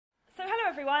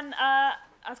everyone.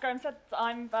 As Graham said,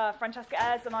 I'm Francesca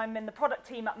Ayres, and I'm in the product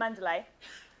team at Mendeley.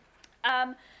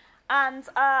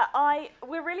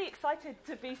 We're really excited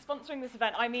to be sponsoring this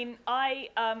event. I mean, I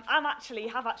have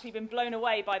actually been blown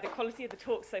away by the quality of the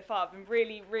talks so far. It's been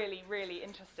really, really, really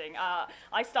interesting.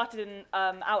 I started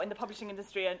out in the publishing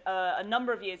industry a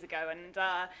number of years ago,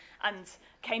 and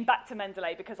came back to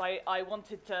Mendeley because I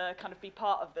wanted to kind of be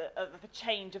part of the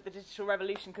change of the digital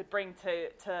revolution could bring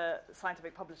to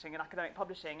scientific publishing and academic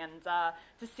publishing, and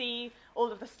to see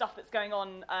all of the stuff that's going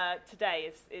on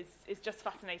today is just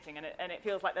fascinating, and it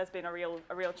feels like there's been a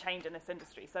real change in this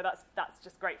industry. So that's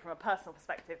just great from a personal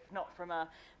perspective, not from a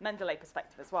Mendeley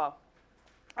perspective as well.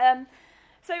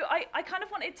 So I kind of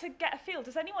wanted to get a feel.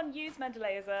 Does anyone use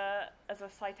Mendeley as a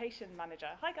citation manager?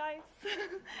 Hi guys.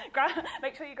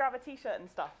 Make sure you grab a T-shirt and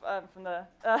stuff from the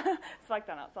flag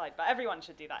down outside. But everyone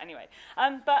should do that anyway.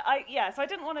 So I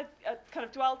didn't want to kind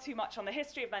of dwell too much on the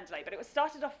history of Mendeley, but it was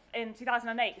started off in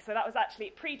 2008. So that was actually,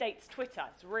 it predates Twitter.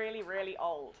 It's really, really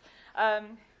old.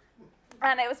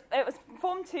 And it was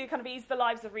formed to kind of ease the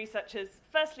lives of researchers,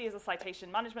 firstly as a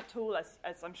citation management tool,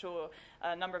 as I'm sure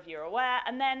a number of you are aware,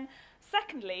 and then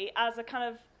secondly as a kind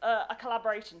of a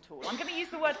collaboration tool. I'm going to use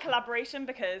the word collaboration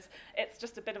because it's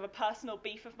just a bit of a personal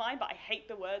beef of mine, but I hate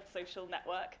the word social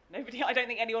network. I don't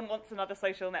think anyone wants another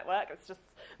social network. It's just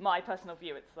my personal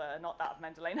view. It's not that of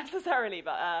Mendeley necessarily,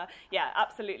 but yeah,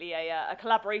 absolutely a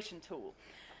collaboration tool.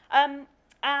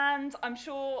 And I'm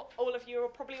sure all of you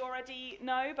probably already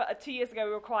know, but 2 years ago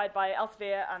we were acquired by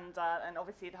Elsevier, and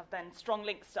obviously there have been strong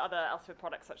links to other Elsevier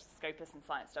products such as Scopus and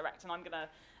Science Direct, and I'm going to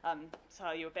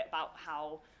tell you a bit about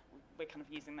how we're kind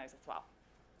of using those as well.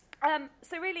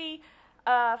 So really,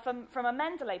 from a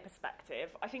Mendeley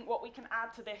perspective, I think what we can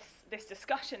add to this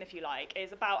discussion, if you like,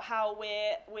 is about how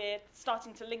we're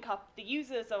starting to link up the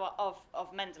users of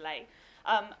Mendeley,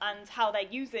 and how they're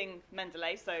using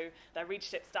Mendeley, so their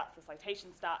readership stats, the citation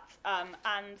stats,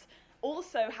 and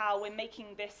also how we're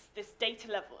making this data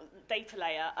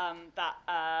layer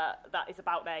that is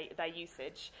about their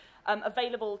usage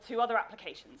available to other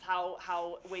applications.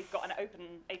 How we've got an open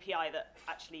API that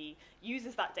actually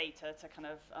uses that data to kind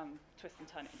of twist and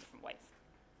turn it in different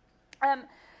ways.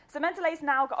 So Mendeley's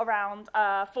now got around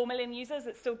 4 million users.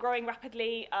 It's still growing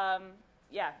rapidly.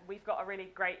 Yeah, we've got a really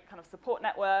great kind of support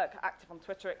network, active on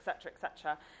Twitter, et cetera, et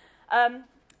cetera.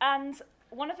 And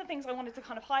one of the things I wanted to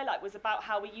kind of highlight was about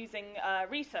how we're using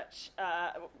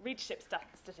readership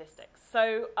statistics.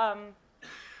 So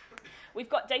we've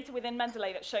got data within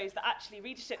Mendeley that shows that actually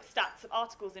readership stats of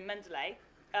articles in Mendeley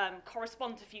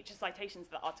correspond to future citations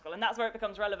of that article. And that's where it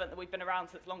becomes relevant that we've been around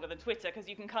since longer than Twitter, because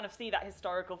you can kind of see that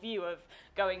historical view of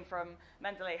going from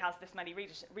Mendeley has this many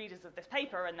readers of this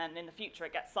paper, and then in the future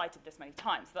it gets cited this many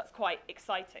times. So that's quite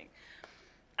exciting.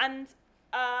 And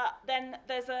then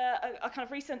there's a kind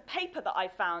of recent paper that I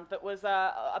found that was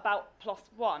about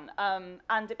PLOS1,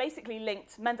 and it basically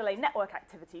linked Mendeley network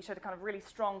activity, showed a kind of really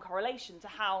strong correlation to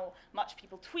how much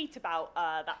people tweet about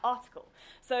that article.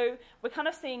 So we're kind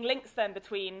of seeing links then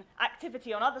between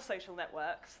activity on other social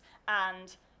networks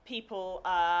and people,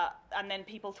 and then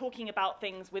people talking about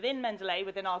things within Mendeley,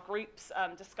 within our groups,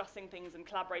 discussing things and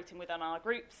collaborating within our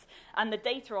groups, and the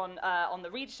data on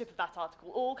the readership of that article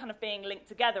all kind of being linked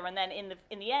together, and then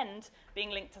in the end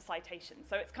being linked to citations.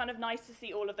 So it's kind of nice to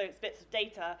see all of those bits of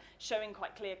data showing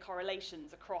quite clear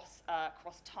correlations across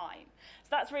time. So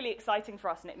that's really exciting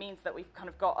for us, and it means that we've kind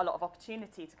of got a lot of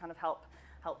opportunity to kind of help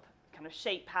kind of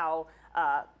shape how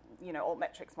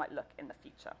altmetrics might look in the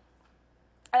future.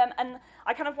 And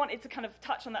I kind of wanted to kind of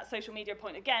touch on that social media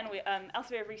point again.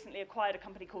 Elsevier recently acquired a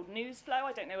company called Newsflow.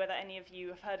 I don't know whether any of you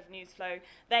have heard of Newsflow.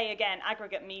 They, again,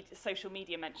 aggregate social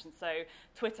media mentions, so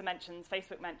Twitter mentions,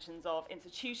 Facebook mentions of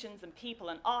institutions and people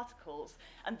and articles,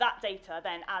 and that data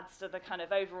then adds to the kind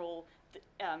of overall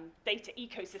data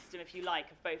ecosystem, if you like,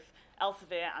 of both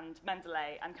Elsevier and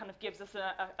Mendeley, and kind of gives us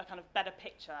a kind of better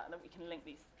picture that we can link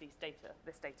this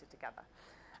data together.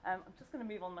 I'm just going to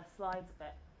move on my slides a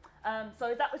bit.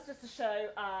 So that was just to show,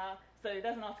 so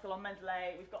there's an article on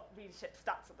Mendeley. We've got readership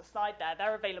stats at the side there.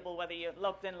 They're available whether you're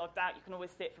logged in, logged out. You can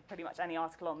always see it for pretty much any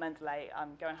article on Mendeley.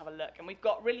 Go and have a look. And we've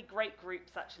got really great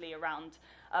groups actually around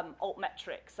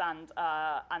altmetrics and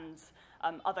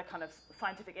other kind of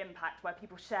scientific impact where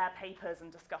people share papers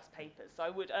and discuss papers. So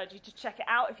I would urge you to check it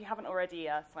out if you haven't already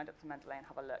signed up to Mendeley and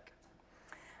have a look.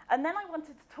 And then I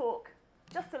wanted to talk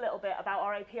just a little bit about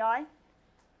our API.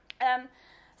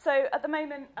 So at the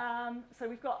moment, so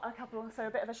we've got a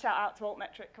bit of a shout out to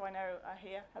Altmetric, who I know are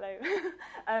here. Hello.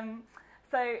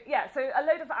 So a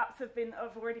load of apps have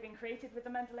already been created with the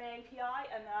Mendeley API,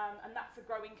 and that's a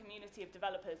growing community of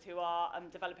developers who are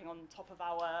developing on top of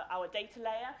our data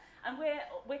layer. And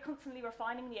we're constantly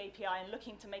refining the API and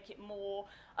looking to make it more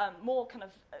kind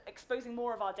of exposing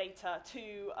more of our data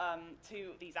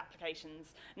to these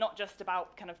applications, not just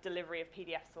about kind of delivery of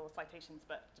PDFs or citations,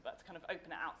 but to kind of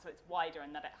open it out so it's wider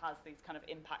and that it has these kind of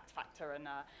impact factor and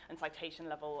citation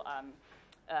level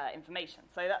information.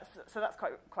 So that's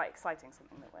quite exciting,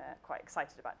 something that we're quite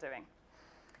excited about doing.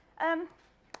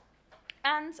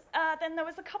 And then there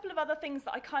was a couple of other things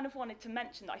that I kind of wanted to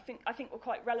mention that I think were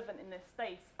quite relevant in this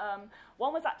space.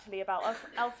 One was actually about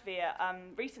Elsevier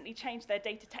recently changed their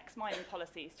data text mining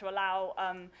policies to allow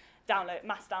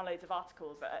mass downloads of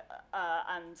articles,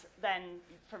 and then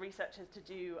for researchers to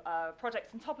do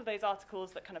projects on top of those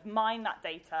articles that kind of mine that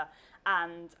data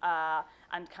and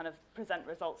kind of present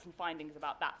results and findings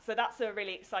about that. So that's a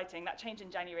really exciting, that change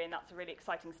in January, and that's a really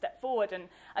exciting step forward, and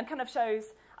kind of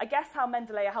shows, I guess, how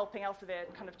Mendeley are helping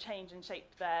Elsevier kind of change and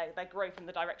shape their growth in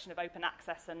the direction of open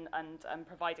access and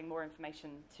providing more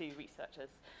information to researchers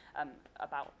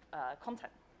about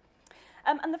content.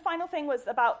 And the final thing was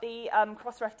about the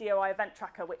Crossref DOI event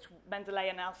tracker, which Mendeley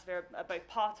and Elsevier are both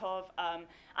part of,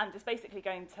 and is basically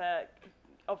going to,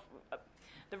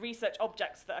 the research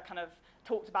objects that are kind of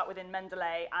talked about within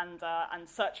Mendeley and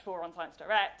searched for on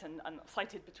ScienceDirect and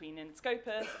cited between in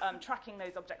Scopus, tracking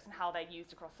those objects and how they're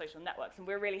used across social networks. And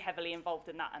we're really heavily involved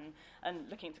in that and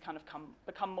looking to kind of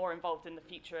become more involved in the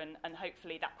future, and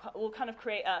hopefully that will kind of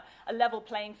create a level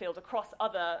playing field across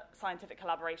other scientific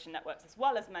collaboration networks as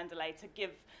well as Mendeley to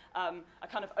give a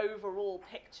kind of overall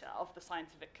picture of the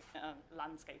scientific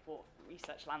landscape or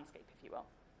research landscape, if you will.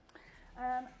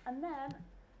 And then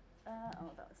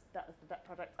that was the DEP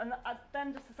project. And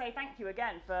then just to say thank you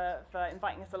again for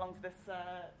inviting us along to this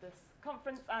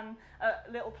conference, and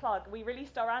a little plug. We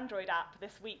released our Android app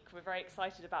this week. We're very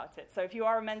excited about it. So if you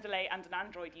are a Mendeley and an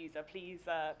Android user, please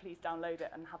download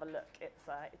it and have a look. It's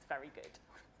very good.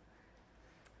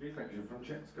 Thank you,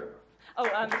 Francesca. Oh,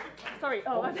 sorry.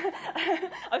 Oh, I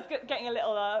was getting a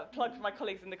little plug for my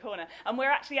colleagues in the corner. And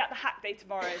we're actually at the Hack Day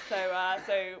tomorrow,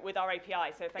 so with our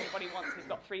API. So if anybody wants, we've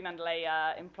got 3 Mendeley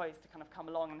employees to kind of come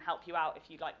along and help you out if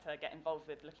you'd like to get involved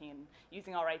with looking and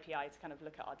using our API to kind of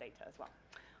look at our data as well.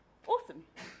 Awesome.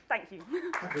 Thank you.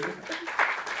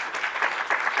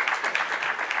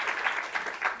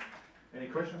 Any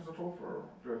questions at all for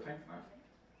your time now?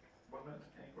 1 minute.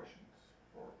 Any questions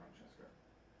for Francesca?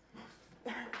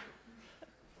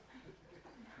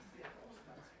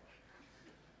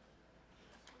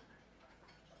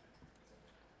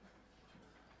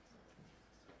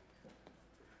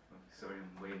 Sorry,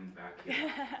 I'm waiting back here.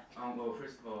 Well,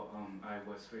 first of all, I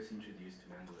was first introduced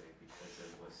to Mendeley because I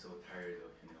was so tired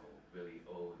of, really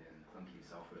old and clunky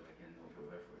software like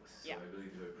NovaWebWorks. So I really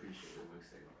do appreciate the work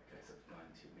that you guys have done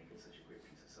to make it such a great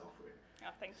piece of software.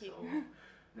 Oh, thank you. So,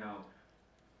 now,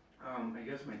 I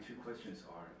guess my 2 questions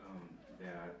are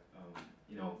that,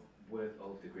 with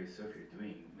all of the great stuff you're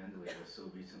doing, Mendeley was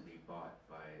so recently bought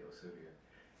by Elsevier.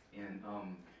 And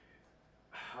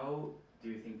how do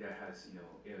you think that has,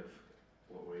 if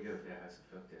that has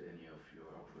affected any of your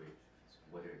operations,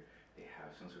 whether they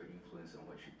have some sort of influence on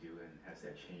what you do, and has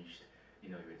that changed,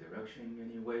 your direction in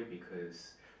any way?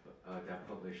 Because that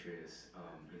publisher is,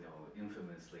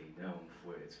 infamously known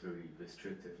for its very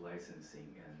restrictive licensing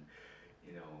and,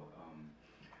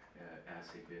 as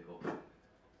a big opponent.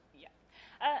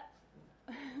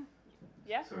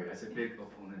 Sorry, as a big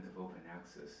opponent of open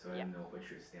access, so I don't know what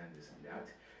your stand is on that.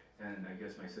 And I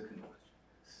guess my second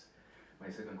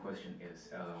question is,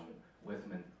 with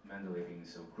Mendeley being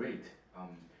so great,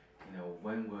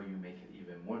 when will you make it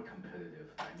even more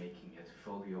competitive by making it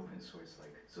fully open source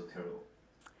like Zotero?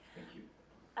 Thank you.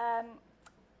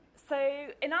 So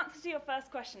in answer to your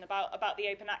first question about the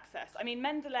open access, I mean,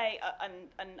 Mendeley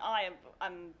and I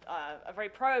are very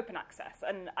pro-open access,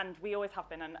 and we always have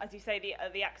been. And as you say,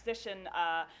 the acquisition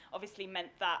obviously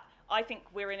meant that I think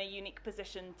we're in a unique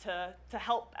position to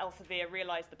help Elsevier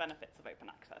realize the benefits of open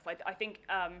access. I think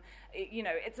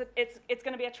it's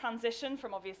going to be a transition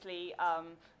from obviously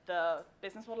the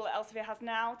business model that Elsevier has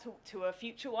now to a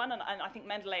future one, and I think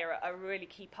Mendeley are a really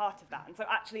key part of that. And so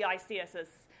actually I see us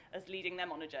as leading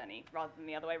them on a journey rather than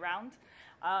the other way around.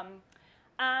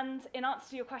 And in answer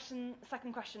to your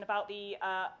second question about the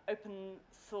open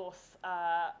source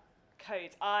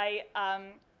code, I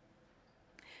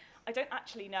don't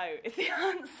actually know is the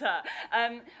answer.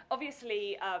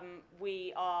 Obviously,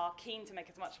 we are keen to make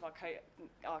as much of our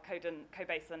code and code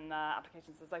base and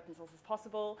applications as open source as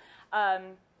possible.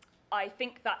 I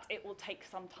think that it will take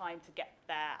some time to get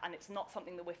there, and it's not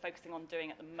something that we're focusing on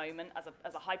doing at the moment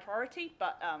as a high priority,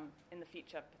 but in the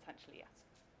future, potentially, yes.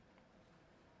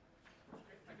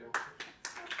 Thank you.